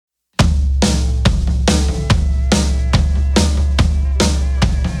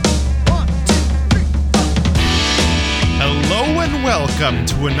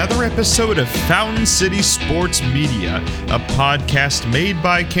to another episode of Fountain City Sports Media, a podcast made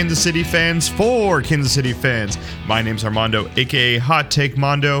by Kansas City fans for Kansas City fans. My name's Armando, aka Hot Take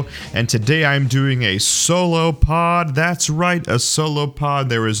Mondo, and today I'm doing a solo pod. That's right, a solo pod.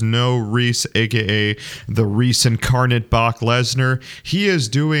 There is no Reese, aka the Reese Incarnate Brock Lesnar. He is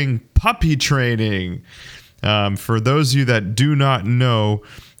doing puppy training. For those of you that do not know,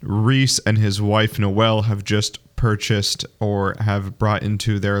 Reese and his wife Noelle have just purchased or have brought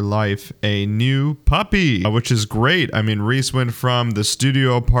into their life a new puppy, which is great. I mean, Reese went from the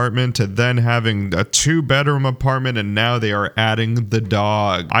studio apartment to then having a 2-bedroom apartment, and now they are adding the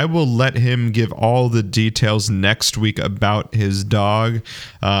dog. I will let him give all the details next week about his dog,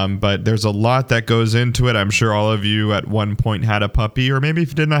 but there's a lot that goes into it. I'm sure all of you at one point had a puppy, or maybe if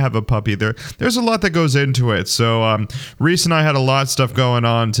you did not have a puppy, there's a lot that goes into it. So Reese and I had a lot of stuff going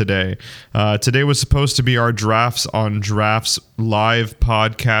on today. Today was supposed to be our Drafts on Drafts live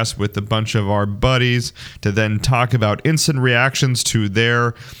podcast with a bunch of our buddies to then talk about instant reactions to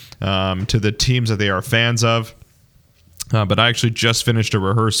their to the teams that they are fans of. But I actually just finished a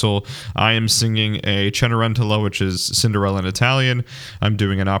rehearsal. I am singing a Cenerentola, which is Cinderella in Italian. I'm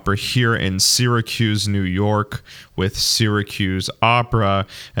doing an opera here in Syracuse, New York, with Syracuse Opera,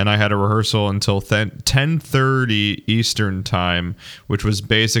 and I had a rehearsal until 10:30 Eastern time, which was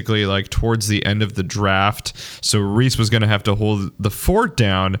basically like towards the end of the draft. So Reese was going to have to hold the fort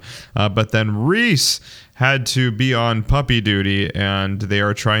down, but then Reese had to be on puppy duty, and they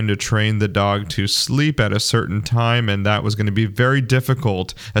are trying to train the dog to sleep at a certain time, and that was going to be very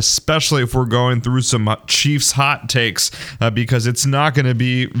difficult, especially if we're going through some Chiefs hot takes, because it's not going to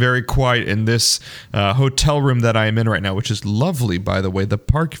be very quiet in this hotel room that I am in right now, which is lovely, by the way, the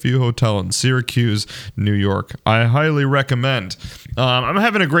Parkview Hotel in Syracuse, New York. I highly recommend. I'm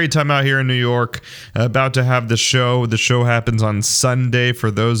having a great time out here in New York, about to have the show. The show happens on Sunday. For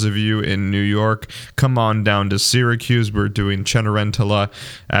those of you in New York, come on down to Syracuse. We're doing Cenerentola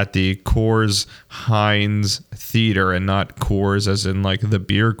at the Coors Heinz Theater, and not Coors as in like the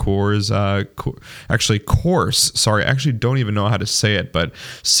beer Coors. Actually, Course. Sorry, I actually don't even know how to say it, but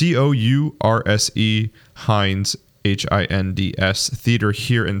Course Heinz Hinds Theater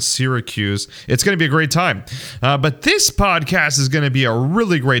here in Syracuse. It's going to be a great time. But this podcast is going to be a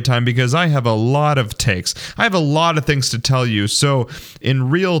really great time because I have a lot of takes. I have a lot of things to tell you. So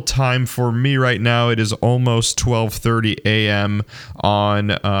in real time for me right now, it is almost 12:30 a.m. on,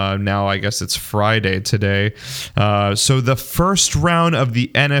 now I guess it's Friday today. So the first round of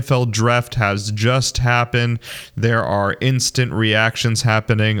the NFL draft has just happened. There are instant reactions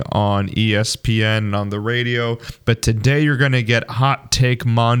happening on ESPN and on the radio. But today you're going to get Hot Take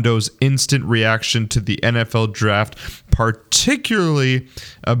Mondo's instant reaction to the NFL draft, particularly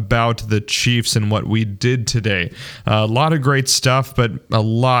about the Chiefs and what we did today. A lot of great stuff, but a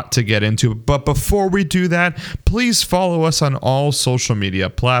lot to get into. But before we do that, please follow us on all social media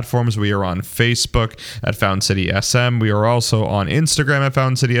platforms. We are on Facebook at Fountain City SM. We are also on Instagram at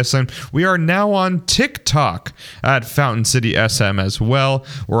Fountain City SM. We are now on TikTok at Fountain City SM as well.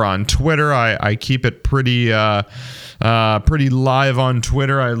 We're on Twitter. I keep it pretty live on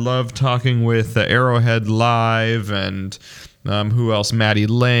Twitter. I love talking with Arrowhead Live and who else? Maddie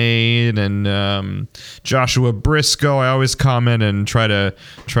Lane and Joshua Briscoe. I always comment and try to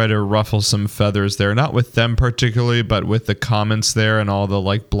ruffle some feathers there. Not with them particularly, but with the comments there and all the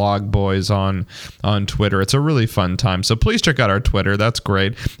like blog boys on Twitter. It's a really fun time. So please check out our Twitter. That's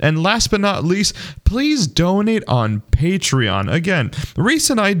great. And last but not least, please donate on Patreon. Again,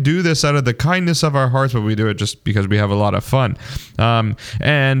 Reese and I do this out of the kindness of our hearts, but we do it just because we have a lot of fun.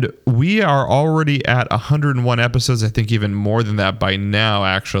 And we are already at 101 episodes. I think even more than that by now,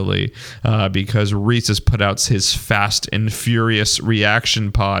 actually, because Reese has put out his Fast and Furious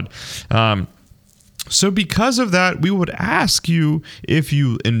reaction pod. So because of that, we would ask you, if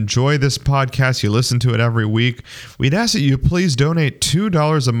you enjoy this podcast, you listen to it every week, we'd ask that you please donate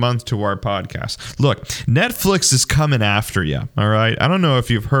 $2 a month to our podcast. Look, Netflix is coming after you, all right? I don't know if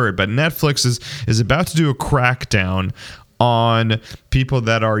you've heard, but Netflix is about to do a crackdown on people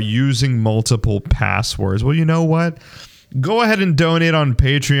that are using multiple passwords. Well, you know what? Go ahead and donate on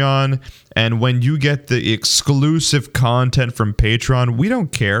Patreon, and when you get the exclusive content from Patreon, we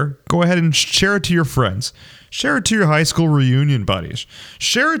don't care. Go ahead and share it to your friends. Share it to your high school reunion buddies.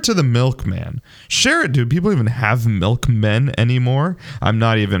 Share it to the milkman. Share it. Do people even have milkmen anymore? I'm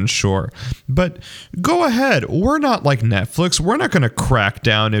not even sure. But go ahead. We're not like Netflix. We're not going to crack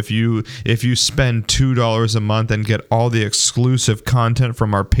down if you spend $2 a month and get all the exclusive content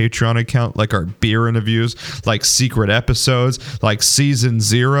from our Patreon account, like our beer interviews, like secret episodes, like season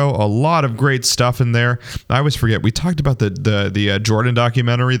 0. A lot of great stuff in there. I always forget. We talked about the Jordan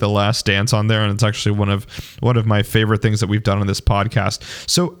documentary, The Last Dance, on there, and it's actually one of my favorite things that we've done on this podcast.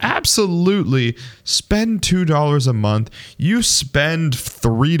 So absolutely spend $2 a month. You spend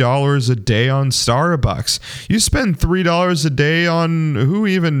 $3 a day on Starbucks. You spend $3 a day on who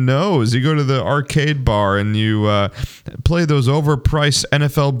even knows. You go to the arcade bar and you play those overpriced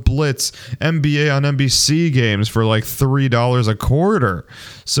NFL Blitz, NBA on NBC games for like $3 a quarter.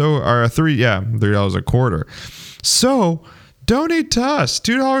 So, or $3 a quarter. So, donate to us,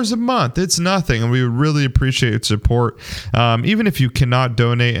 $2 a month. It's nothing, and we would really appreciate your support. Even if you cannot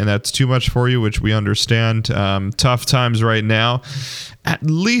donate and that's too much for you, which we understand, tough times right now, at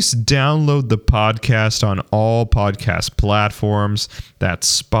least download the podcast on all podcast platforms.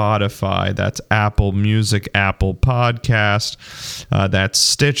 That's Spotify, that's Apple Music, Apple Podcast, that's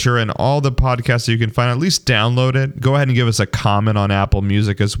Stitcher, and all the podcasts that you can find. At least download it. Go ahead and give us a comment on Apple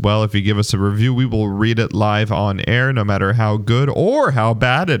Music as well. If you give us a review, we will read it live on air, no matter how good or how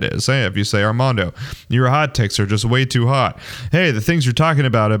bad it is. Hey, if you say, Armando, your hot takes are just way too hot. Hey, the things you're talking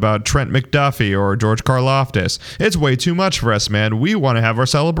about Trent McDuffie or George Karlaftis, it's way too much for us, man. We want to have our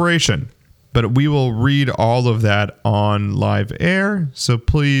celebration. But we will read all of that on live air. So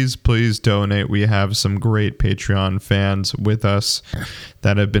please, please donate. We have some great Patreon fans with us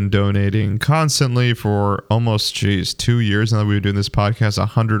that have been donating constantly for almost 2 years now that we've been doing this podcast,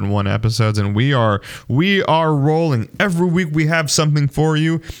 101 episodes, and we are rolling. Every week we have something for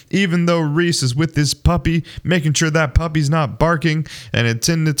you. Even though Reese is with this puppy, making sure that puppy's not barking and it's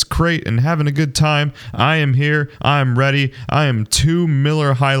in its crate and having a good time, I am here. I am ready. I am 2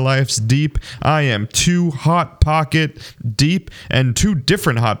 Miller High Lifes deep. I am 2 Hot Pocket deep, and 2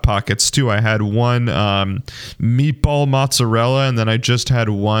 different Hot Pockets too. I had one meatball mozzarella, and then I just had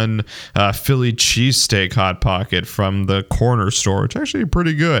one Philly cheesesteak Hot Pocket from the corner store. It's actually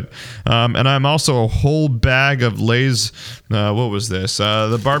pretty good. And I'm also a whole bag of Lay's. What was this?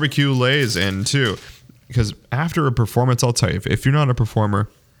 The barbecue Lay's in too. Because after a performance, I'll tell you, if you're not a performer,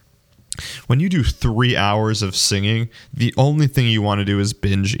 when you do 3 hours of singing, the only thing you want to do is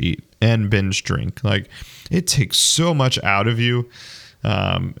binge eat and binge drink. Like, it takes so much out of you.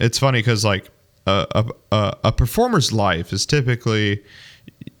 It's funny because like a performer's life is typically,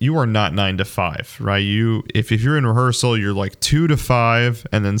 you are not 9 to 5, right? If you're in rehearsal, you're like 2 to 5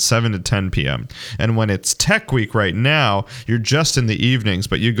 and then 7 to 10 p.m. And when it's tech week right now, you're just in the evenings,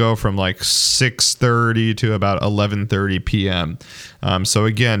 but you go from like 6:30 to about 11:30 p.m. So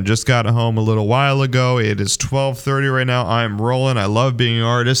again, just got home a little while ago. It is 12:30 right now. I'm rolling. I love being an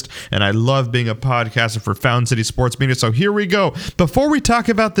artist, and I love being a podcaster for Fountain City Sports Media. So here we go. Before we talk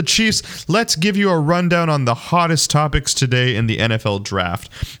about the Chiefs, let's give you a rundown on the hottest topics today in the NFL draft.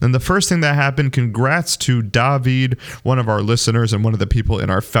 And the first thing that happened, congrats to David, one of our listeners and one of the people in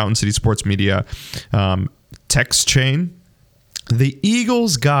our Fountain City Sports Media text chain. The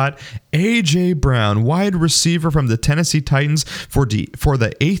Eagles got A.J. Brown, wide receiver from the Tennessee Titans, for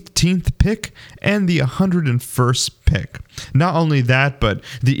the 18th pick and the 101st pick. Not only that, but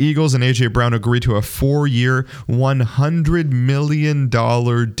the Eagles and A.J. Brown agreed to a 4-year, $100 million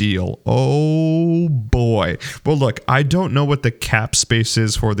deal. Oh, boy. Well, look, I don't know what the cap space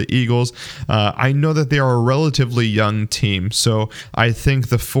is for the Eagles. I know that they are a relatively young team, so I think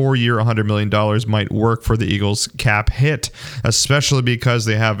the 4-year, $100 million might work for the Eagles cap hit, especially because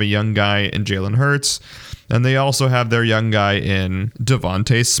they have a young guy in Jalen Hurts. And they also have their young guy in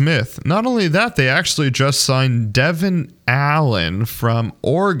Devontae Smith. Not only that, they actually just signed Devin Allen from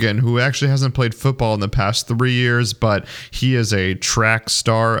Oregon, who actually hasn't played football in the past 3 years, but he is a track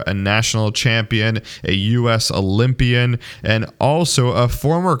star, a national champion, a U.S. Olympian, and also a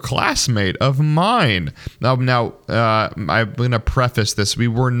former classmate of mine. Now, I'm going to preface this. We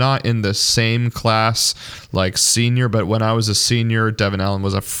were not in the same class like senior, but when I was a senior, Devin Allen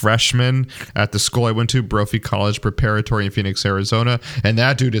was a freshman at the school I went to, Brophy College Preparatory in Phoenix, Arizona, and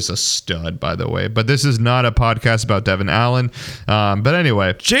that dude is a stud, by the way. But this is not a podcast about Devin Allen. But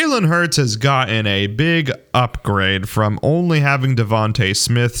anyway, Jalen Hurts has gotten a big upgrade from only having Devontae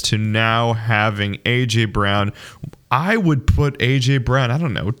Smith to now having A.J. Brown, I would put AJ Brown, I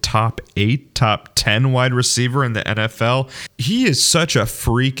don't know, top 8, top 10 wide receiver in the NFL. He is such a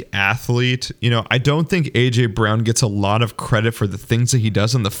freak athlete. I don't think AJ Brown gets a lot of credit for the things that he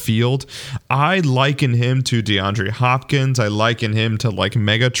does on the field. I liken him to DeAndre Hopkins. I liken him to like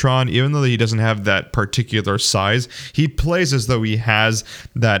Megatron, even though he doesn't have that particular size. He plays as though he has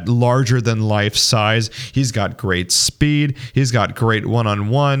that larger than life size. He's got great speed. He's got great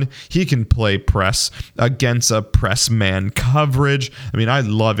one-on-one. He can play press against a press man coverage. I mean, I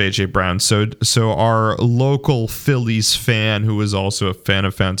love AJ Brown. So our local Phillies fan, who is also a fan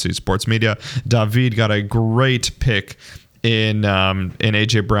of Fantasy Sports Media, David, got a great pick in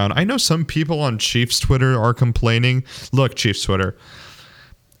AJ Brown. I know some people on Chiefs Twitter are complaining. Look, Chiefs Twitter,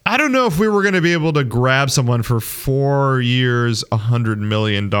 I don't know if we were going to be able to grab someone for 4 years, $100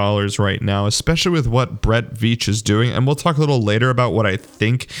 million right now, especially with what Brett Veach is doing. And we'll talk a little later about what I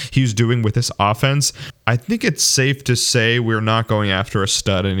think he's doing with this offense. I think it's safe to say we're not going after a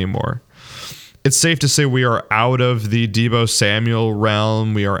stud anymore. It's safe to say we are out of the Deebo Samuel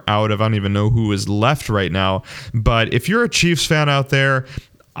realm. We are out of, I don't even know who is left right now. But if you're a Chiefs fan out there,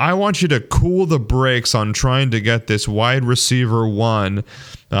 I want you to cool the brakes on trying to get this wide receiver one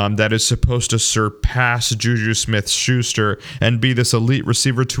that is supposed to surpass Juju Smith-Schuster and be this elite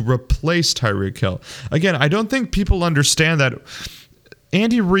receiver to replace Tyreek Hill. Again, I don't think people understand that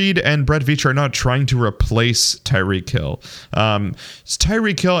Andy Reid and Brett Veach are not trying to replace Tyreek Hill.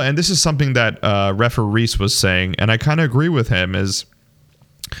 Tyreek Hill, and this is something that Referee Reese was saying, and I kind of agree with him, is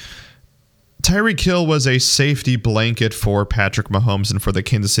Tyreek Hill was a safety blanket for Patrick Mahomes and for the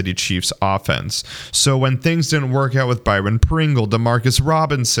Kansas City Chiefs offense. So when things didn't work out with Byron Pringle, Demarcus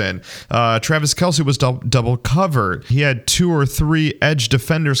Robinson, Travis Kelce was double covered. He had 2 or 3 edge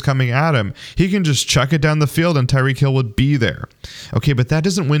defenders coming at him. He can just chuck it down the field and Tyreek Hill would be there. Okay, but that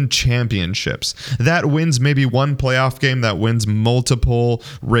doesn't win championships. That wins maybe one playoff game, that wins multiple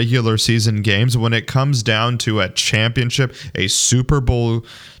regular season games. When it comes down to a championship, a Super Bowl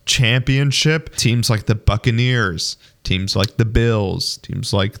championship, teams like the Buccaneers, teams like the Bills,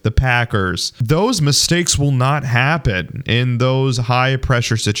 teams like the Packers, those mistakes will not happen in those high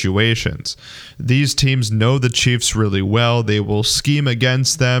pressure situations. These teams know the Chiefs really well. They will scheme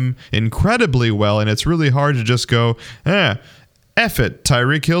against them incredibly well, and it's really hard to just go, F it,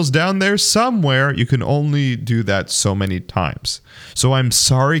 Tyreek Hill's down there somewhere. You can only do that so many times. So I'm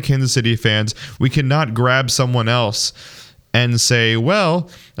sorry, Kansas City fans, we cannot grab someone else and say, well,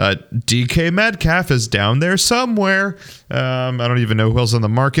 DK Metcalf is down there somewhere. I don't even know who else on the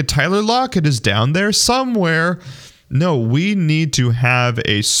market. Tyler Lockett is down there somewhere. No, we need to have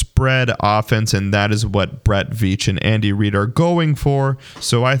a spread offense, and that is what Brett Veach and Andy Reid are going for.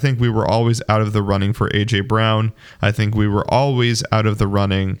 So I think we were always out of the running for A.J. Brown. I think we were always out of the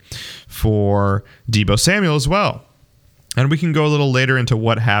running for Deebo Samuel as well. And we can go a little later into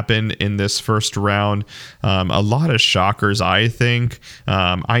what happened in this first round. A lot of shockers, I think.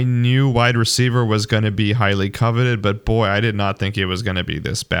 I knew wide receiver was going to be highly coveted, but boy, I did not think it was going to be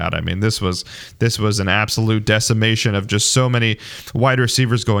this bad. I mean, this was an absolute decimation of just so many wide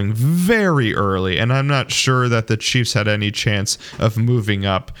receivers going very early, and I'm not sure that the Chiefs had any chance of moving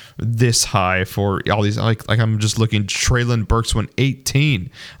up this high for all these. Like I'm just looking, Treylon Burks went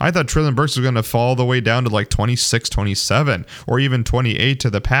 18. I thought Treylon Burks was going to fall all the way down to like 26, 27. Or even 28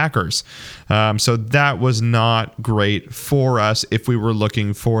 to the Packers. So that was not great for us if we were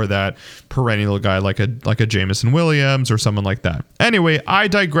looking for that perennial guy like a Jameson Williams or someone like that. Anyway, I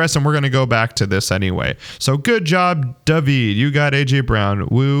digress, and we're going to go back to this anyway. So good job, David. You got A.J. Brown.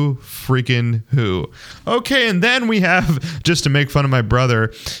 Woo freaking who. Okay, and then we have, just to make fun of my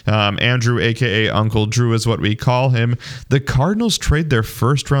brother, Andrew, a.k.a. Uncle Drew is what we call him. The Cardinals trade their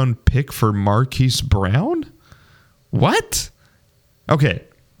first-round pick for Marquise Brown? What? Okay.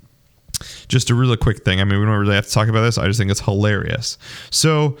 Just a really quick thing. I mean, we don't really have to talk about this. I just think it's hilarious.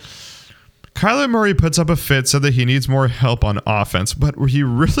 So, Kyler Murray puts up a fit, said that he needs more help on offense. But where he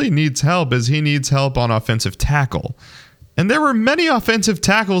really needs help is he needs help on offensive tackle. And there were many offensive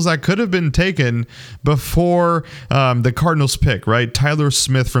tackles that could have been taken before the Cardinals pick, right? Tyler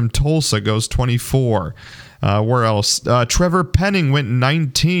Smith from Tulsa goes 24. Where else? Trevor Penning went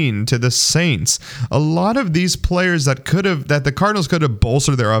 19 to the Saints. A lot of these players that the Cardinals could have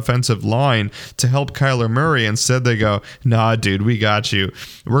bolstered their offensive line to help Kyler Murray. Instead, they go, nah, dude, we got you.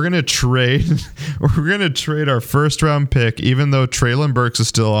 We're gonna trade our first round pick, even though Treylon Burks is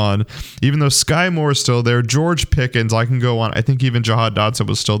still on, even though Sky Moore is still there, George Pickens, I can go on. I think even Jahad Dotson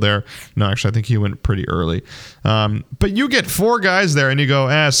was still there. No, actually, I think he went pretty early. But you get 4 guys there, and you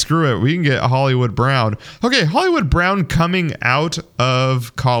go, screw it, we can get Hollywood Brown. Okay, Hollywood Brown coming out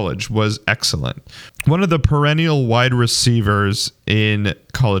of college was excellent. One of the perennial wide receivers in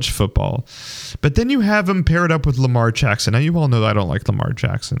college football. But then you have him paired up with Lamar Jackson. Now, you all know I don't like Lamar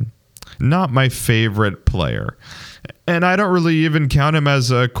Jackson. Not my favorite player. And I don't really even count him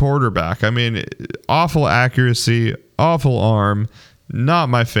as a quarterback. I mean, awful accuracy, awful arm, not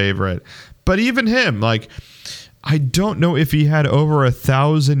my favorite. But even him, like, I don't know if he had over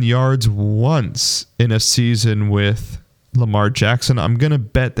 1,000 yards once in a season with Lamar Jackson. I'm going to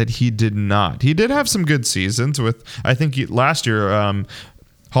bet that he did not. He did have some good seasons with, I think last year,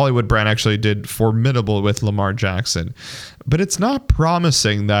 Hollywood Brown actually did formidable with Lamar Jackson. But it's not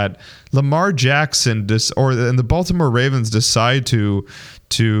promising that Lamar Jackson and the Baltimore Ravens decide to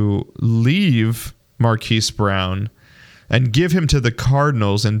leave Marquise Brown and give him to the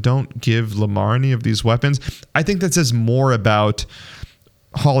Cardinals and don't give Lamar any of these weapons. I think that says more about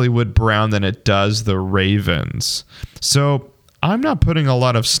Hollywood Brown than it does the Ravens. So I'm not putting a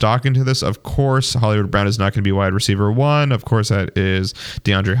lot of stock into this. Of course, Hollywood Brown is not going to be wide receiver 1. Of course, that is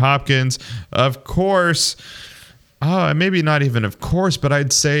DeAndre Hopkins. Of course, maybe not even of course, but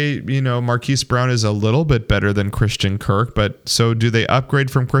I'd say, Marquise Brown is a little bit better than Christian Kirk. But so do they upgrade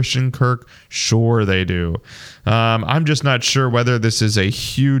from Christian Kirk? Sure they do. I'm just not sure whether this is a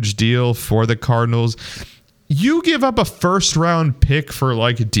huge deal for the Cardinals. You give up a first-round pick for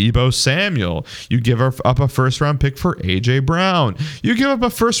like Deebo Samuel. You give up a first-round pick for A.J. Brown. You give up a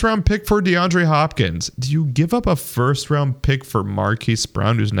first-round pick for DeAndre Hopkins. Do you give up a first-round pick for Marquise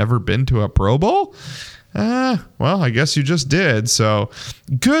Brown, who's never been to a Pro Bowl? Well, I guess you just did. So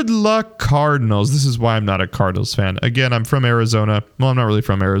good luck, Cardinals. This is why I'm not a Cardinals fan. Again, I'm from Arizona. Well, I'm not really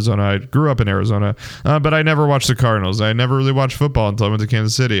from Arizona. I grew up in Arizona, but I never watched the Cardinals. I never really watched football until I went to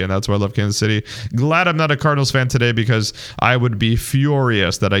Kansas City, and that's why I love Kansas City. Glad I'm not a Cardinals fan today because I would be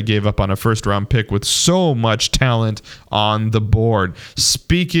furious that I gave up on a first-round pick with so much talent on the board.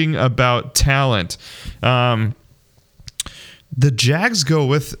 Speaking about talent, the Jags go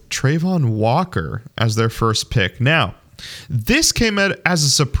with Travon Walker as their first pick. Now, this came as a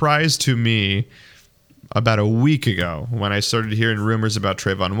surprise to me about a week ago when I started hearing rumors about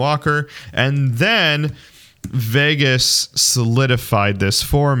Travon Walker. And then Vegas solidified this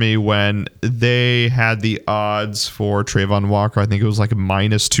for me when they had the odds for Travon Walker. I think it was like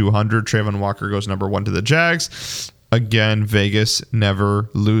minus 200. Travon Walker goes number 1 to the Jags. Again, Vegas never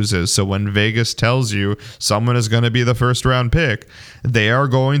loses. So when Vegas tells you someone is going to be the first round pick, they are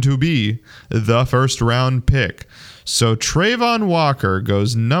going to be the first round pick. So Travon Walker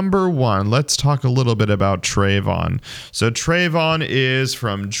goes number 1. Let's talk a little bit about Travon. So Travon is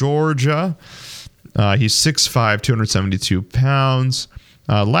from Georgia. He's 6'5", 272 pounds.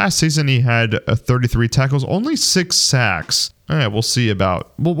 Last season, he had 33 tackles, only 6 sacks. We'll see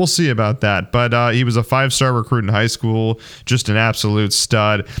about that. But he was a 5-star recruit in high school, just an absolute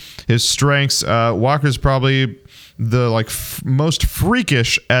stud. His strengths, Walker's probably the most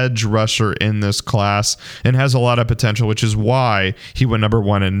freakish edge rusher in this class and has a lot of potential, which is why he went number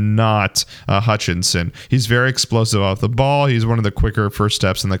 1 and not Hutchinson. He's very explosive off the ball. He's one of the quicker first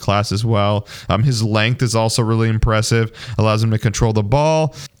steps in the class as well. His length is also really impressive, allows him to control the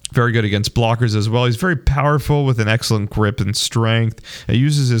ball. Very good against blockers as well. He's very powerful with an excellent grip and strength. He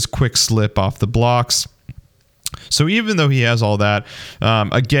uses his quick slip off the blocks. So even though he has all that,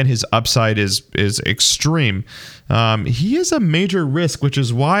 again, his upside is extreme. He is a major risk, which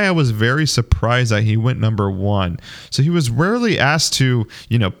is why I was very surprised that he went number 1. So he was rarely asked to,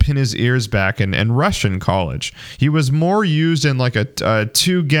 pin his ears back and rush in college. He was more used in like a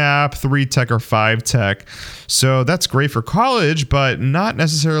 2-gap, 3-tech, or 5-tech. So that's great for college, but not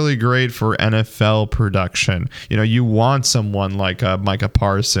necessarily great for NFL production. You want someone like Micah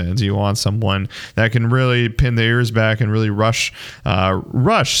Parsons. You want someone that can really pin the ears back and really rush.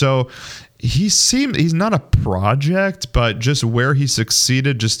 So he's not a project, but just where he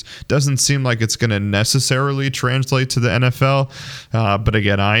succeeded just doesn't seem like it's going to necessarily translate to the NFL. But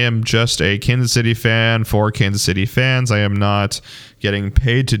again, I am just a Kansas City fan for Kansas City fans. I am not getting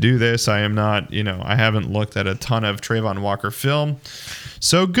paid to do this. I am not, I haven't looked at a ton of Travon Walker film.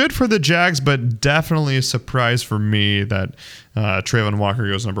 So good for the Jags, but definitely a surprise for me that Travon Walker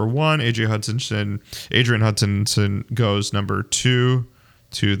goes number 1. Adrian Hutchinson goes number 2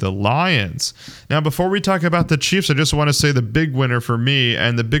 to the Lions. Now, before we talk about the Chiefs, I just want to say the big winner for me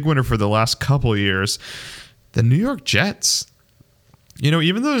and the big winner for the last couple of years, the New York Jets.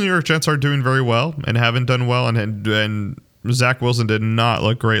 Even though the New York Jets are doing very well and haven't done well, and Zach Wilson did not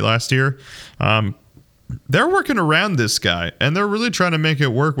look great last year, they're working around this guy, and they're really trying to make it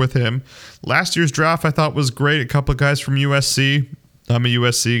work with him. Last year's draft, I thought, was great. A couple of guys from USC. I'm a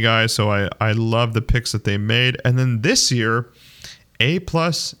USC guy, so I love the picks that they made. And then this year, A+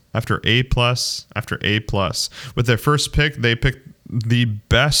 after A+ after A+. With their first pick, they picked the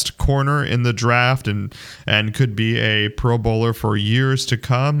best corner in the draft and could be a Pro Bowler for years to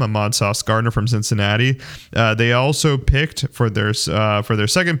come, Ahmad Sauce Gardner from Cincinnati. They also picked for their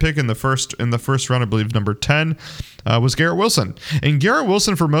second pick in the first round, I believe number 10, was Garrett Wilson. And Garrett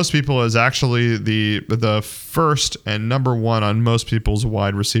Wilson for most people is actually the first and number one on most people's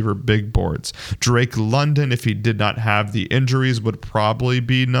wide receiver big boards. Drake London, if he did not have the injuries, would probably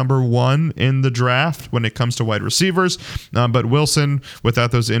be number one in the draft when it comes to wide receivers. But Wilson,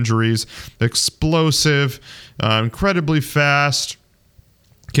 without those injuries, explosive, incredibly fast,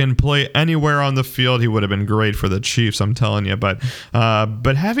 can play anywhere on the field. He would have been great for the Chiefs, I'm telling you. But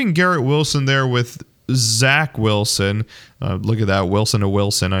having Garrett Wilson there with Zach Wilson, look at that, Wilson to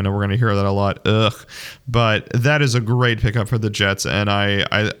Wilson. I know we're going to hear that a lot. But that is a great pickup for the Jets, and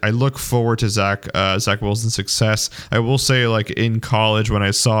I look forward to Zach Wilson's success. I will say, like in college, when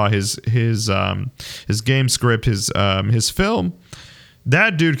I saw his game script, his film,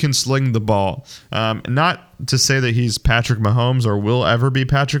 that dude can sling the ball. Not to say that he's Patrick Mahomes or will ever be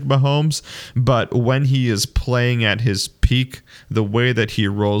Patrick Mahomes, but when he is playing at his peak, the way that he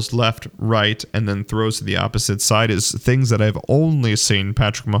rolls left, right, and then throws to the opposite side is things that I've only seen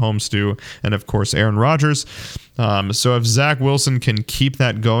Patrick Mahomes do, and of course Aaron Rodgers. So if Zach Wilson can keep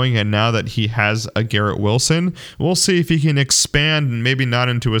that going, and now that he has a Garrett Wilson, we'll see if he can expand, maybe not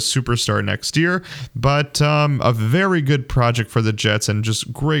into a superstar next year, but a very good project for the Jets and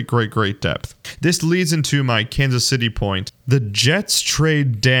just great depth. This leads into my Kansas City point. The Jets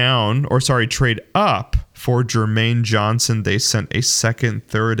trade up for Jermaine Johnson. They sent a second,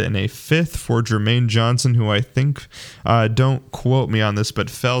 third, and a fifth for Jermaine Johnson, who I think, don't quote me on this, but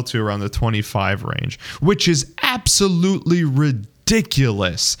fell to around the 25 range, which is absolutely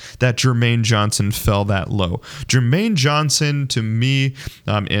ridiculous that Jermaine Johnson fell that low. Jermaine Johnson, to me,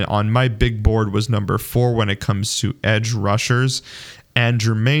 on my big board, was number 4 when it comes to edge rushers, and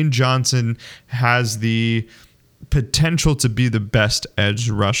Jermaine Johnson has the potential to be the best edge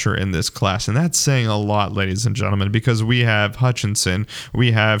rusher in this class. And that's saying a lot, ladies and gentlemen, because we have Hutchinson,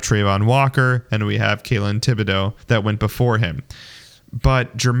 we have Trayvon Walker, and we have Kayvon Thibodeaux that went before him.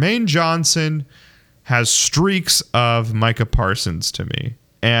 But Jermaine Johnson has streaks of Micah Parsons to me.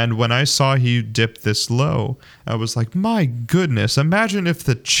 And when I saw he dipped this low, I was like, my goodness, imagine if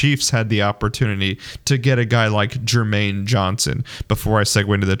the Chiefs had the opportunity to get a guy like Jermaine Johnson. Before I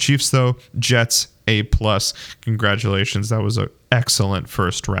segue into the Chiefs, though, Jets, A+. Congratulations. That was an excellent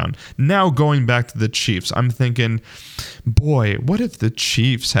first round. Now going back to the Chiefs, I'm thinking, boy, what if the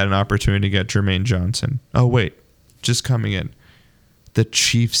Chiefs had an opportunity to get Jermaine Johnson? Oh, wait, just coming in. The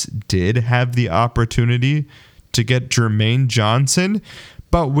Chiefs did have the opportunity to get Jermaine Johnson,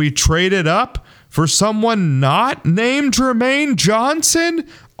 but we traded up for someone not named Jermaine Johnson?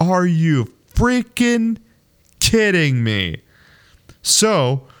 Are you freaking kidding me?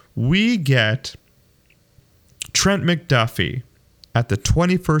 So we get Trent McDuffie at the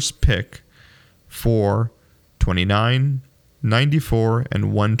 21st pick for 29, 94,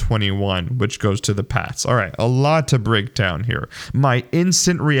 and 121, which goes to the Pats. All right, a lot to break down here. My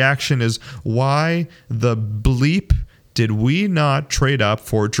instant reaction is, why the bleep did we not trade up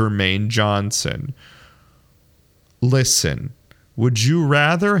for Jermaine Johnson? Listen, would you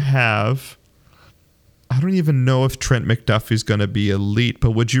rather have, I don't even know if Trent McDuffie's going to be elite,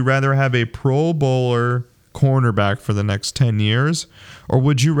 but would you rather have a Pro Bowler cornerback for the next 10 years? Or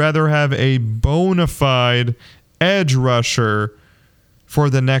would you rather have a bona fide edge rusher for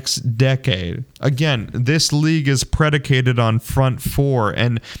the next decade? Again, this league is predicated on front four,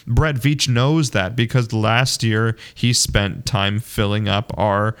 and Brett Veach knows that because last year he spent time filling up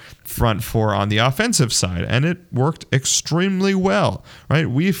our front four on the offensive side, and it worked extremely well, right?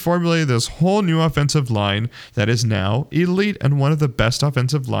 We formulated this whole new offensive line that is now elite and one of the best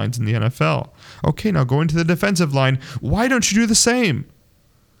offensive lines in the NFL. Okay, now going to the defensive line, why don't you do the same?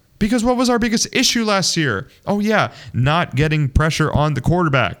 Because what was our biggest issue last year? Oh yeah, not getting pressure on the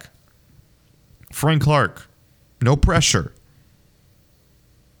quarterback. Frank Clark, no pressure.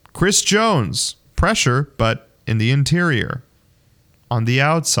 Chris Jones, pressure, but in the interior. On the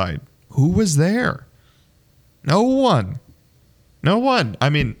outside, who was there? No one. No one.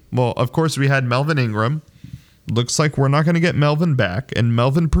 I mean, well, of course we had Melvin Ingram. Looks like we're not going to get Melvin back, and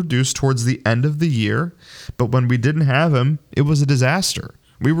Melvin produced towards the end of the year, but when we didn't have him, it was a disaster.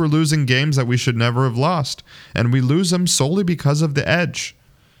 We were losing games that we should never have lost, and we lose them solely because of the edge.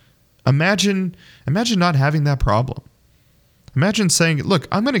 Imagine not having that problem. Imagine saying, look,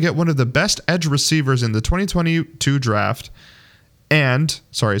 I'm going to get one of the best edge receivers in the 2022 draft,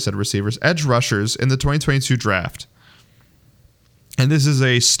 I said receivers, edge rushers in the 2022 draft. And this is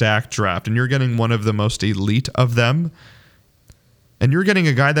a stacked draft, and you're getting one of the most elite of them. And you're getting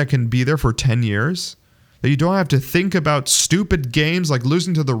a guy that can be there for 10 years. That you don't have to think about stupid games like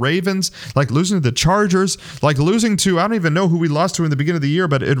losing to the Ravens, like losing to the Chargers, like losing to, I don't even know who we lost to in the beginning of the year,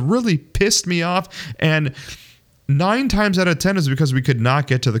 but it really pissed me off. And 9 times out of 10 is because we could not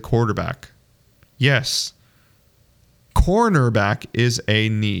get to the quarterback. Yes. Cornerback is a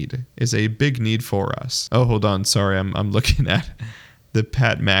big need for us. Oh, hold on. Sorry, I'm looking at the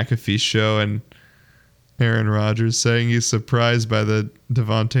Pat McAfee show and Aaron Rodgers saying he's surprised by the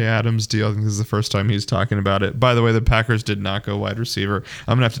Devontae Adams deal. I think this is the first time he's talking about it. By the way, the Packers did not go wide receiver.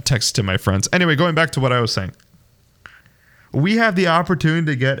 I'm going to have to text to my friends. Anyway, going back to what I was saying. We have the opportunity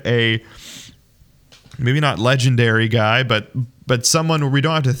to get a maybe not legendary guy, but someone where we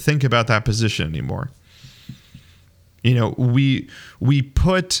don't have to think about that position anymore. You know, we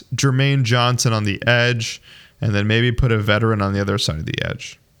put Jermaine Johnson on the edge and then maybe put a veteran on the other side of the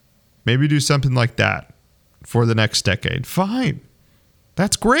edge. Maybe do something like that for the next decade. Fine.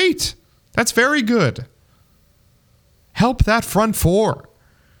 That's great. That's very good. Help that front four.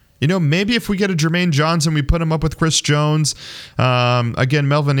 You know, maybe if we get a Jermaine Johnson, we put him up with Chris Jones. Again,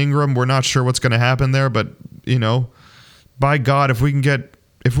 Melvin Ingram, we're not sure what's going to happen there, but, you know, by God, if we can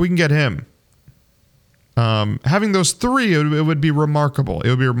get him. Having those three, it would be remarkable. It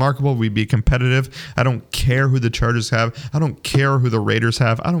would be remarkable. We'd be competitive. I don't care who the Chargers have. I don't care who the Raiders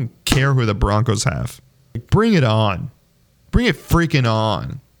have. I don't care who the Broncos have. Bring it on. Bring it freaking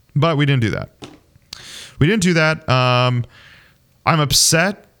on. But we didn't do that. I'm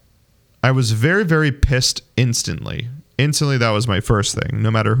upset. I was very, very pissed instantly. Instantly, that was my first thing,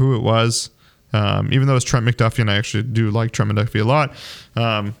 no matter who it was. Even though it's Trent McDuffie, and I actually do like Trent McDuffie a lot.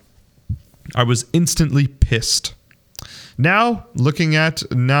 I was instantly pissed. Now, being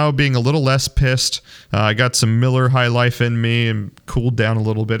a little less pissed, I got some Miller High Life in me and cooled down a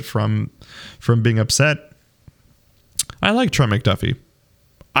little bit from being upset. I like Trent McDuffie.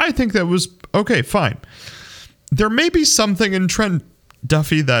 I think that was okay, fine. There may be something in Trent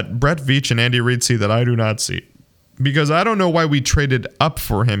Duffy that Brett Veach and Andy Reid see that I do not see. Because I don't know why we traded up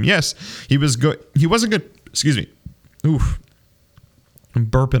for him. Yes, he was good. He wasn't good. Excuse me. Oof. I'm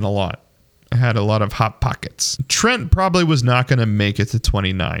burping a lot. I had a lot of hot pockets. Trent probably was not going to make it to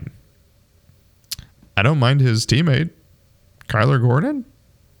 29. I don't mind his teammate, Kyle Gordon.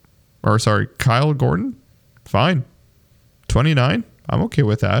 Fine. 29. I'm okay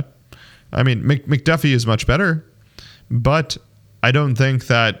with that. I mean, McDuffie is much better, but I don't think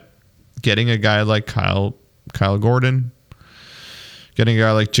that getting a guy like Kyle Gordon, getting a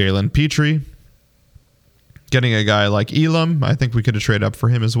guy like Jalen Petrie, getting a guy like Elam, I think we could have traded up for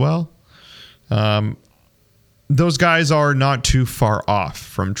him as well. Those guys are not too far off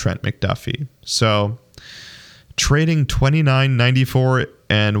from Trent McDuffie. So trading 29, 94,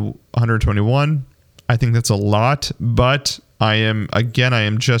 and 121, I think that's a lot, but I am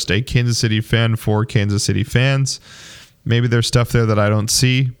just a Kansas City fan for Kansas City fans. Maybe there's stuff there that I don't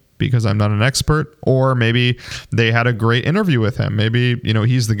see because I'm not an expert, or maybe they had a great interview with him. Maybe,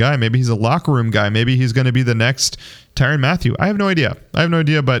 he's the guy. Maybe he's a locker room guy. Maybe he's going to be the next Tyrann Mathieu. I have no idea.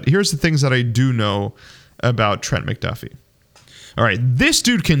 But here's the things that I do know about Trent McDuffie. All right, this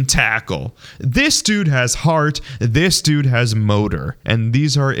dude can tackle. This dude has heart. This dude has motor. And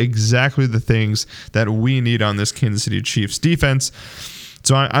these are exactly the things that we need on this Kansas City Chiefs defense.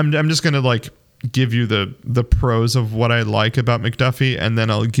 So I'm just going to give you the pros of what I like about McDuffie, and then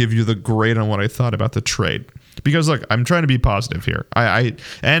I'll give you the grade on what I thought about the trade. Because look, I'm trying to be positive here. I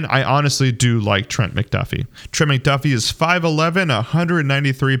honestly do like Trent McDuffie. Trent McDuffie is 5'11",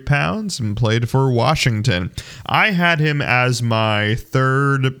 193 pounds, and played for Washington. I had him as my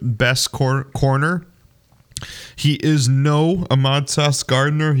third best corner. He is no Ahmad Sauce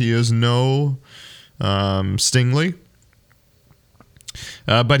Gardner. He is no Stingley.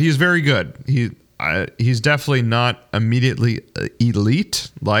 But he's very good. He's definitely not immediately elite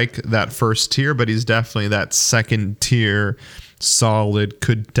like that first tier, but he's definitely that second tier solid,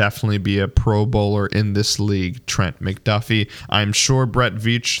 could definitely be a Pro Bowler in this league, Trent McDuffie. I'm sure Brett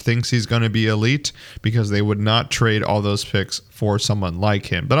Veach thinks he's going to be elite because they would not trade all those picks for someone like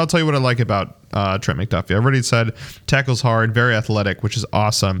him. But I'll tell you what I like about Trent McDuffie. I've already said tackles hard, very athletic, which is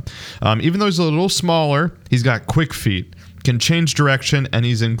awesome. Even though he's a little smaller, he's got quick feet, can change direction, and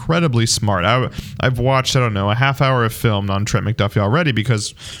he's incredibly smart. I've watched, a half hour of film on Trent McDuffie already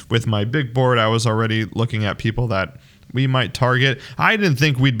because with my big board, I was already looking at people that target. I didn't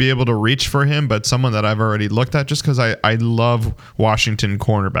think we'd be able to reach for him, but someone that I've already looked at just because I love Washington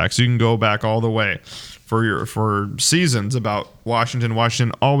cornerbacks. You can go back all the way for seasons about Washington.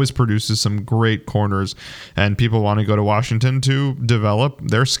 Washington always produces some great corners, and people want to go to Washington to develop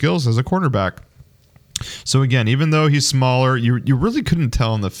their skills as a cornerback. So again, even though he's smaller, you really couldn't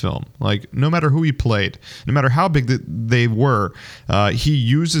tell in the film. Like, no matter who he played, no matter how big they were, he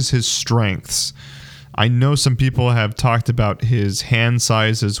uses his strengths. I know some people have talked about his hand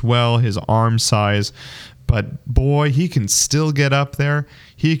size as well, his arm size, but boy, he can still get up there.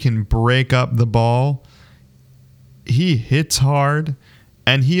 He can break up the ball. He hits hard.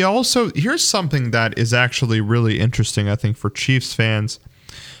 And he also, here's something that is actually really interesting, I think, for Chiefs fans.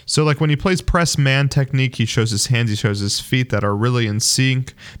 So like when he plays press man technique, he shows his hands, he shows his feet that are really in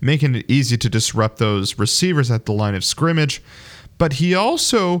sync, making it easy to disrupt those receivers at the line of scrimmage. But he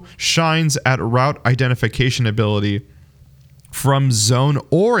also shines at route identification ability from zone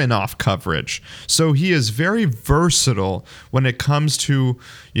or in off coverage. So he is very versatile when it comes to,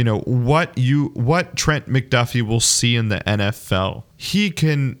 what Trent McDuffie will see in the NFL. He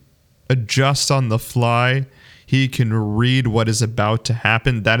can adjust on the fly. He can read what is about to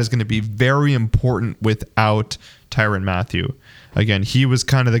happen. That is going to be very important without Tyrann Mathieu. Again, he was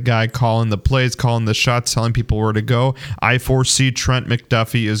kind of the guy calling the plays, calling the shots, telling people where to go. I foresee Trent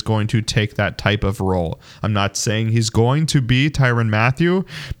McDuffie is going to take that type of role. I'm not saying he's going to be Tyrann Mathieu,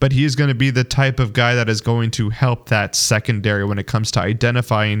 but he's going to be the type of guy that is going to help that secondary when it comes to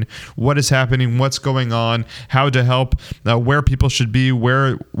identifying what is happening, what's going on, how to help, where people should be,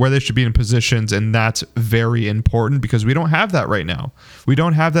 where they should be in positions, and that's very important because we don't have that right now. We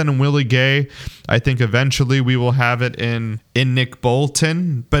don't have that in Willie Gay. I think eventually we will have it in Nick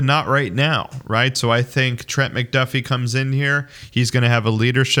Bolton, but not right now, right? So I think Trent McDuffie comes in here. He's going to have a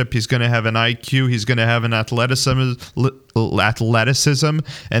leadership. He's going to have an IQ. He's going to have an athleticism,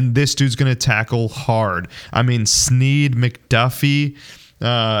 and this dude's going to tackle hard. I mean, Snead, McDuffie,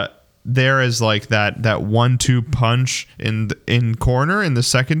 there is like that 1-2 punch in corner in the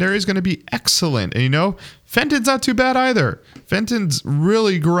secondary is going to be excellent. And Fenton's not too bad either. Fenton's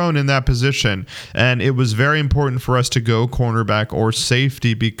really grown in that position, and it was very important for us to go cornerback or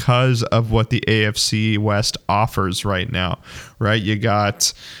safety because of what the AFC West offers right now. Right? You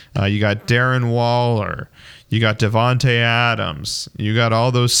got Darren Waller. You got Devontae Adams. You got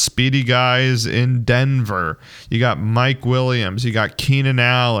all those speedy guys in Denver. You got Mike Williams. You got Keenan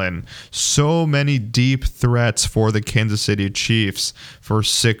Allen. So many deep threats for the Kansas City Chiefs for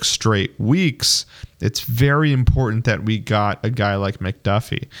 6 straight weeks. It's very important that we got a guy like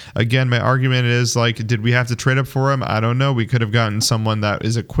McDuffie. Again, my argument is did we have to trade up for him? I don't know. We could have gotten someone that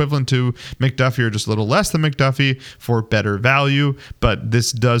is equivalent to McDuffie or just a little less than McDuffie for better value, but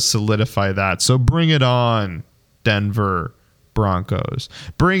this does solidify that. So bring it on, Denver Broncos.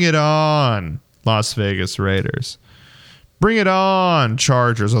 Bring it on, Las Vegas Raiders. Bring it on,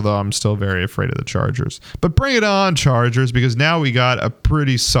 Chargers, although I'm still very afraid of the Chargers. But bring it on, Chargers, because now we got a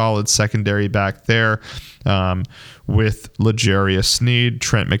pretty solid secondary back there with L'Jarius Sneed,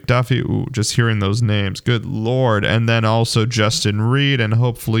 Trent McDuffie. Ooh, just hearing those names, good Lord. And then also Justin Reed and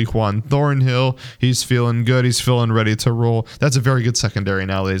hopefully Juan Thornhill. He's feeling good. He's feeling ready to roll. That's a very good secondary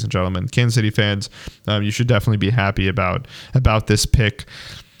now, ladies and gentlemen. Kansas City fans, you should definitely be happy about this pick.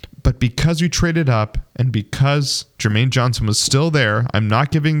 But because we traded up and because Jermaine Johnson was still there, I'm not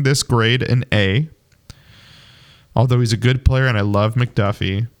giving this grade an A. Although he's a good player and I love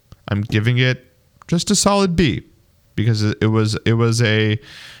McDuffie, I'm giving it just a solid B because it was a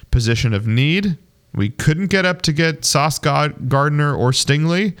position of need. We couldn't get up to get Sauce Gardner or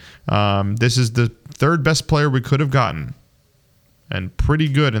Stingley. This is the third best player we could have gotten. And pretty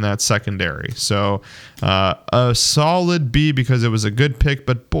good in that secondary. So a solid B because it was a good pick.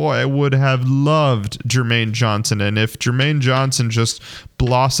 But boy, I would have loved Jermaine Johnson. And if Jermaine Johnson just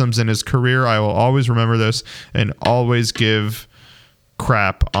blossoms in his career, I will always remember this and always give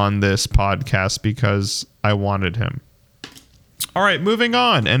crap on this podcast because I wanted him. All right, moving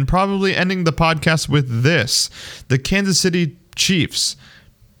on and probably ending the podcast with this. The Kansas City Chiefs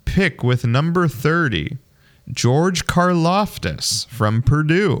pick with number 30. George Karlaftis from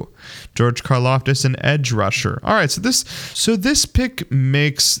Purdue. George Karlaftis, an edge rusher. All right, so this pick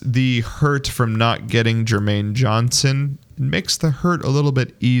makes the hurt from not getting Jermaine Johnson, it makes the hurt a little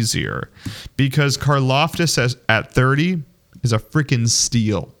bit easier because Karlaftis at 30 is a freaking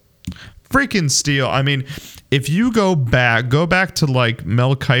steal. Freaking steal. I mean, if you go back to like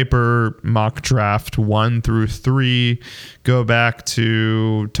Mel Kiper mock draft 1 through 3, go back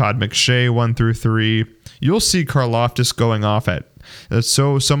to Todd McShay 1 through 3, you'll see Karlaftis going off at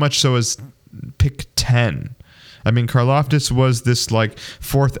so much so as pick 10. I mean, Karlaftis was this like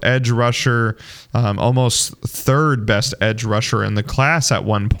fourth edge rusher, almost third best edge rusher in the class at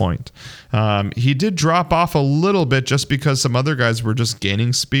one point. He did drop off a little bit just because some other guys were just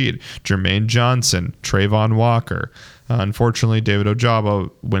gaining speed. Jermaine Johnson, Trayvon Walker. Unfortunately, David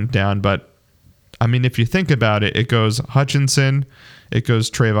Ojabo went down. But, I mean, if you think about it, it goes Hutchinson, it goes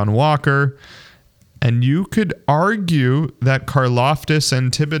Trayvon Walker, and you could argue that Karlaftis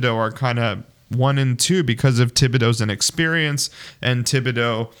and Thibodeaux are kind of 1 and 2 because of Thibodeaux's inexperience and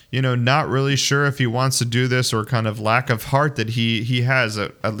Thibodeaux, not really sure if he wants to do this, or kind of lack of heart that he has.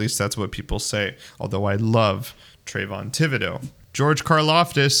 At least that's what people say, although I love Trayvon Thibodeaux. George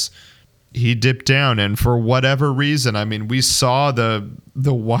Karlaftis, he dipped down, and for whatever reason, I mean, we saw the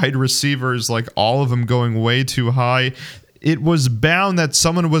wide receivers, like all of them going way too high. It was bound that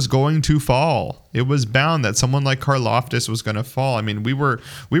someone was going to fall. It was bound that someone like Karlaftis was going to fall. I mean, we were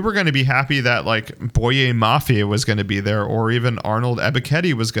going to be happy that like Boye Mafia was going to be there, or even Arnold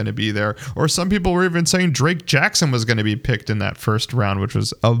Ebiketie was going to be there, or some people were even saying Drake Jackson was going to be picked in that first round, which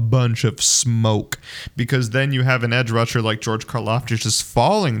was a bunch of smoke, because then you have an edge rusher like George Karlaftis just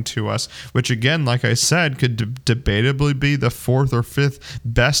falling to us, which again, like I said, could debatably be the 4th or 5th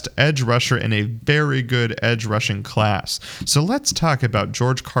best edge rusher in a very good edge rushing class. So let's talk about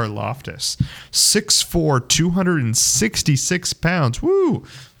George Karlaftis. 6'4", 266 pounds, woo,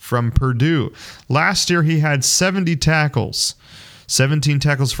 from Purdue. Last year, he had 70 tackles, 17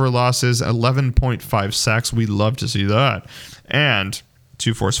 tackles for losses, 11.5 sacks. We love to see that. And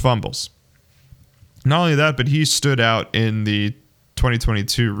 2 forced fumbles. Not only that, but he stood out in the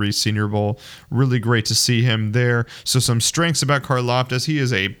 2022 Reese Senior Bowl. Really great to see him there. So some strengths about Karlaftis. He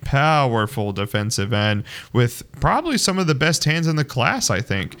is a powerful defensive end with probably some of the best hands in the class, I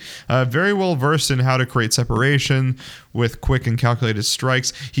think. Very well versed in how to create separation with quick and calculated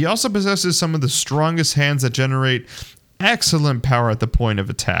strikes. He also possesses some of the strongest hands that generate excellent power at the point of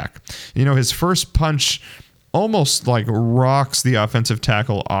attack. His first punch almost like rocks the offensive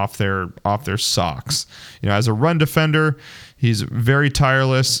tackle off their socks. As a run defender, he's very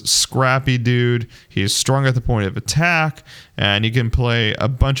tireless, scrappy dude. He's strong at the point of attack, and he can play a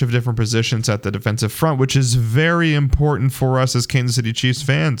bunch of different positions at the defensive front, which is very important for us as Kansas City Chiefs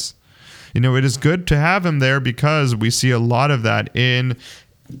fans. It is good to have him there because we see a lot of that in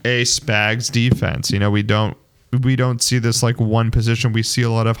a Spags defense. We don't see this like one position. We see a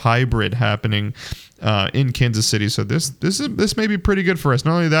lot of hybrid happening in Kansas City. So this may be pretty good for us.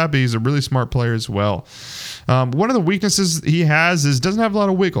 Not only that, but he's a really smart player as well. One of the weaknesses he has is doesn't have a lot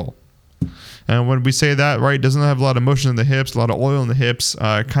of wiggle. And when we say that, right, doesn't have a lot of motion in the hips, a lot of oil in the hips,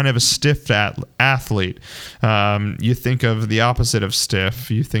 kind of a stiff athlete. You think of the opposite of stiff.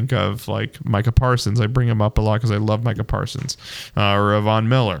 You think of like Micah Parsons. I bring him up a lot because I love Micah Parsons. Or Von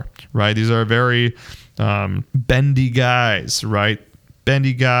Miller, right? These are very bendy guys, right?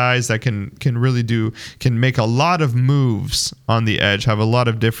 Bendy guys that can make a lot of moves on the edge, have a lot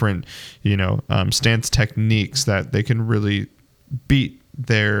of different, stance techniques that they can really beat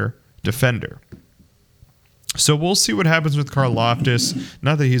their defender. So we'll see what happens with Karlaftis.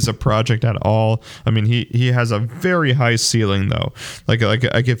 Not that he's a project at all. I mean, he has a very high ceiling though. Like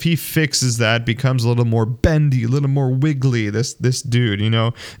if he fixes that, becomes a little more bendy, a little more wiggly. This dude,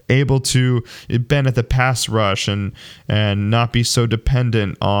 able to bend at the pass rush and not be so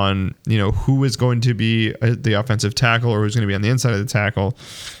dependent on who is going to be the offensive tackle or who's going to be on the inside of the tackle.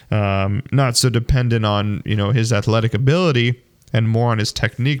 Not so dependent on his athletic ability and more on his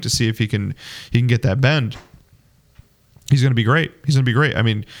technique to see if he can get that bend. He's going to be great. I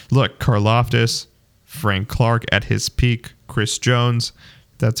mean, look, Karlaftis, Frank Clark at his peak, Chris Jones.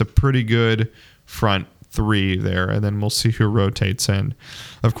 That's a pretty good front 3 there, and then we'll see who rotates in.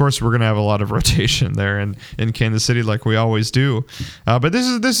 Of course, we're going to have a lot of rotation there in Kansas City like we always do. But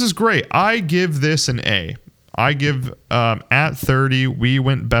this is great. I give this an A. I give at 30, we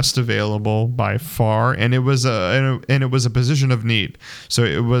went best available by far, and it was a position of need. So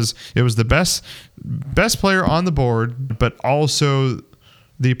it was the best player on the board, but also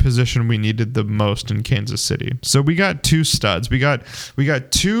the position we needed the most in Kansas City. So we got 2 studs. We got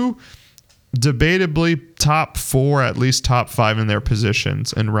 2 debatably top 4, at least top 5 in their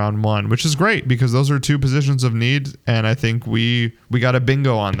positions in round 1, which is great because those are 2 positions of need, and I think we got a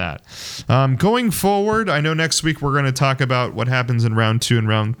bingo on that. Going forward, I know next week we're going to talk about what happens in round 2 and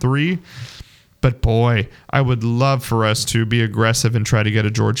round 3, but boy, I would love for us to be aggressive and try to get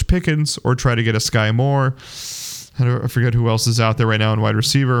a George Pickens or try to get a Sky Moore. I forget who else is out there right now in wide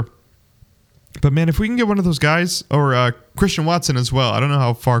receiver. But, man, if we can get one of those guys, or Christian Watson as well. I don't know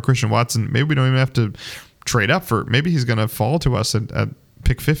how far Christian Watson, maybe we don't even have to trade up for. Maybe he's going to fall to us at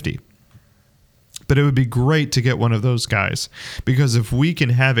pick 50. But it would be great to get one of those guys, because if we can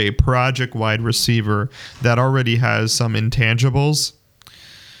have a project wide receiver that already has some intangibles,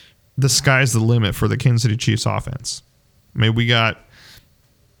 the sky's the limit for the Kansas City Chiefs offense. I mean, we got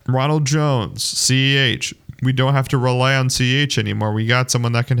Ronald Jones, CEH. We don't have to rely on CEH anymore. We got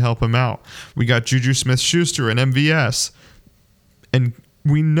someone that can help him out. We got Juju Smith-Schuster and MVS. And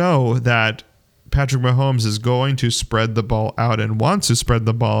we know that Patrick Mahomes is going to spread the ball out and wants to spread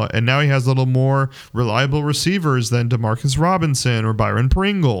the ball. And now he has a little more reliable receivers than Demarcus Robinson or Byron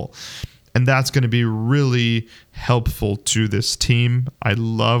Pringle. And that's going to be really helpful to this team. I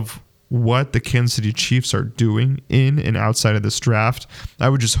love what the Kansas City Chiefs are doing in and outside of this draft. I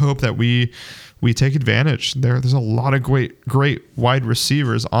would just hope that we take advantage. There's a lot of great wide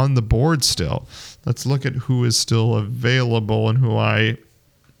receivers on the board still. Let's look at who is still available and who I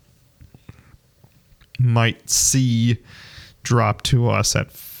might see drop to us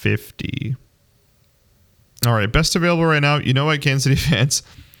at 50. All right, best available right now. You know what, Kansas City fans?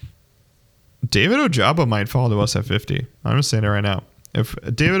 David Ojabo might fall to us at 50. I'm just saying it right now. If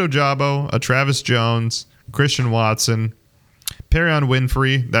David Ojabo, a Travis Jones, Christian Watson, Perion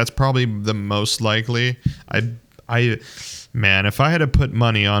Winfrey, that's probably the most likely. Man, if I had to put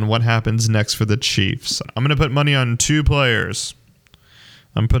money on what happens next for the Chiefs, I'm going to put money on two players.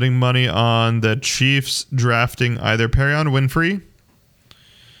 I'm putting money on the Chiefs drafting either Perion Winfrey,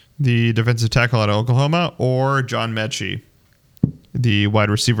 the defensive tackle out of Oklahoma, or John Mechie, the wide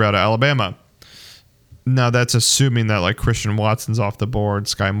receiver out of Alabama. Now, that's assuming that like Christian Watson's off the board,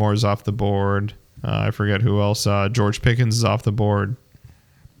 Sky Moore's off the board. I forget who else. George Pickens is off the board.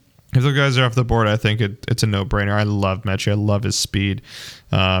 If those guys are off the board, I think it's a no-brainer. I love Mechie. I love his speed.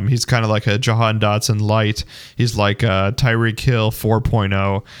 He's kind of like a Jahan Dotson light. He's like Tyreek Hill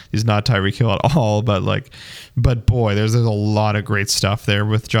 4.0. He's not Tyreek Hill at all, but boy, there's a lot of great stuff there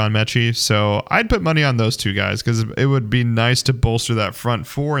with John Mechie. So I'd put money on those two guys because it would be nice to bolster that front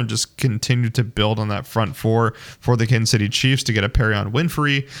four and just continue to build on that front four for the Kansas City Chiefs to get a Perion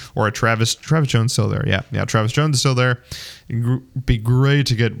Winfrey or a Travis Jones still there. Yeah, Travis Jones is still there. It'd be great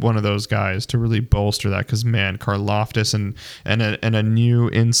to get one of those guys to really bolster that because, man, Karlaftis and a new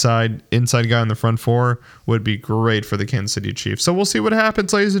inside guy on the front four would be great for the Kansas City Chiefs. So we'll see what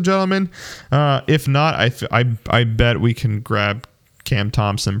happens, ladies and gentlemen. If not, I bet we can grab Cam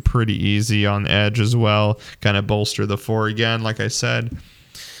Thompson pretty easy on edge as well, kind of bolster the four again, like I said.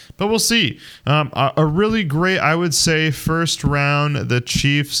 But we'll see. A really great, I would say, first round. The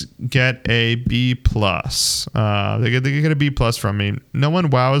Chiefs get a B+. They get a B+ from me. No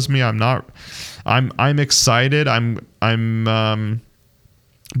one wows me. I'm excited.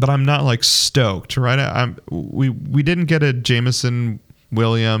 But I'm not like stoked, right? We didn't get a Jameson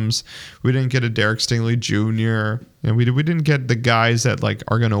Williams. We didn't get a Derek Stingley Jr. And we didn't get the guys that like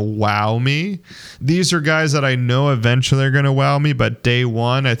are going to wow me. These are guys that I know eventually are going to wow me, but day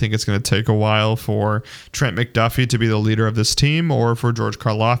one, I think it's going to take a while for Trent McDuffie to be the leader of this team or for George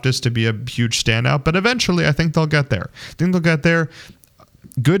Karlaftis to be a huge standout. But eventually, I think they'll get there.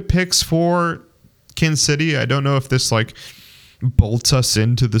 Good picks for Kansas City. I don't know if this like bolts us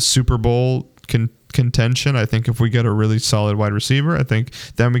into the Super Bowl contention. I think if we get a really solid wide receiver, I think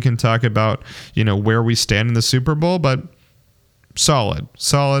then we can talk about, where we stand in the Super Bowl, but solid,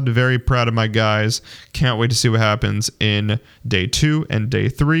 very proud of my guys. Can't wait to see what happens in day 2 and day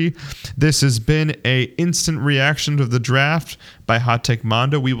 3. This has been a instant reaction to the draft by Hot Take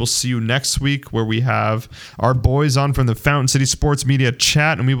Mondo. We will see you next week where we have our boys on from the Fountain City Sports Media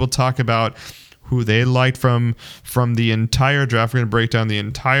chat, and we will talk about who they liked from the entire draft. We're going to break down the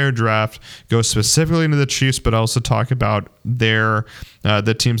entire draft, go specifically into the Chiefs, but also talk about the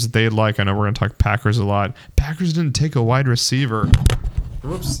teams that they like. I know we're going to talk Packers a lot. Packers didn't take a wide receiver.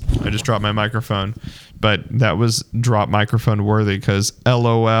 Whoops. I just dropped my microphone. But that was drop microphone worthy because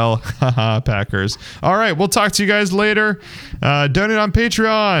LOL, haha, Packers. All right, we'll talk to you guys later. Donate on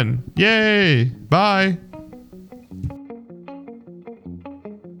Patreon. Yay. Bye.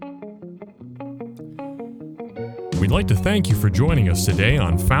 We'd like to thank you for joining us today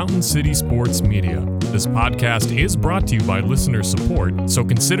on Fountain City Sports Media. This podcast is brought to you by listener support, so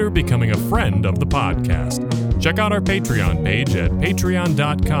consider becoming a friend of the podcast. Check out our Patreon page at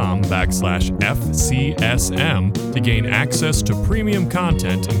patreon.com/FCSM to gain access to premium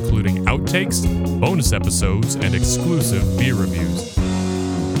content, including outtakes, bonus episodes, and exclusive beer reviews.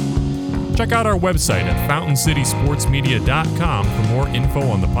 Check out our website at FountainCitySportsMedia.com for more info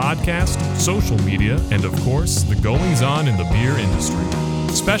on the podcast, social media, and of course, the goings-on in the beer industry.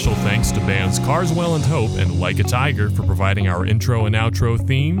 Special thanks to bands Carswell and Hope and Like a Tiger for providing our intro and outro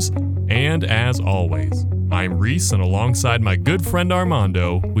themes. And as always, I'm Reese, and alongside my good friend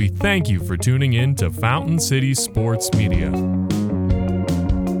Armando, we thank you for tuning in to Fountain City Sports Media.